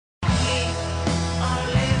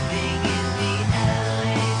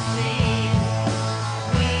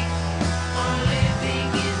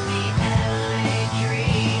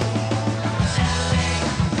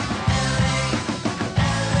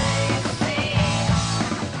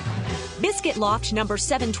Biscuit Loft number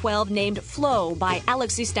 712, named Flow by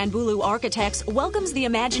Aleks Istanbullu Architects, welcomes the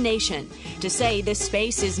imagination. To say this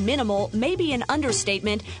space is minimal may be an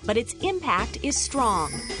understatement, but its impact is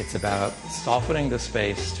strong. It's about softening the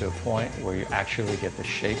space to a point where you actually get the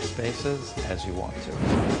shape spaces as you want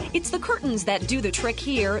to. It's the curtains that do the trick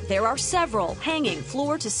here. There are several, hanging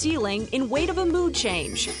floor to ceiling in wait of a mood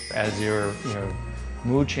change. As your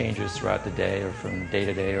mood changes throughout the day or from day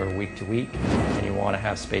to day or week to week, and you want to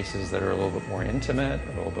have spaces that are a little bit more intimate,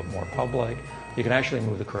 a little bit more public, you can actually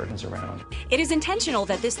move the curtains around. It is intentional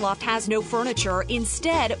that this loft has no furniture.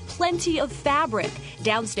 Instead, plenty of fabric.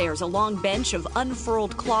 Downstairs, a long bench of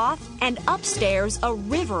unfurled cloth, and upstairs, a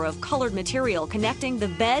river of colored material connecting the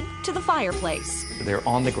bed to the fireplace. They're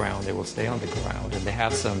on the ground, they will stay on the ground, and they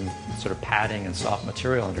have some sort of padding and soft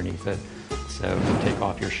material underneath it. So take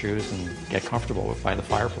off your shoes and get comfortable by the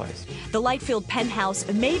fireplace. The light-filled penthouse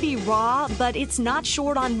may be raw, but it's not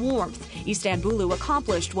short on warmth. Istanbullu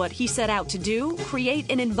accomplished what he set out to do,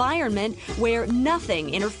 create an environment where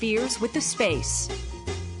nothing interferes with the space.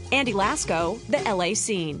 Andy Lasco, the LA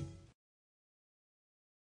Scene.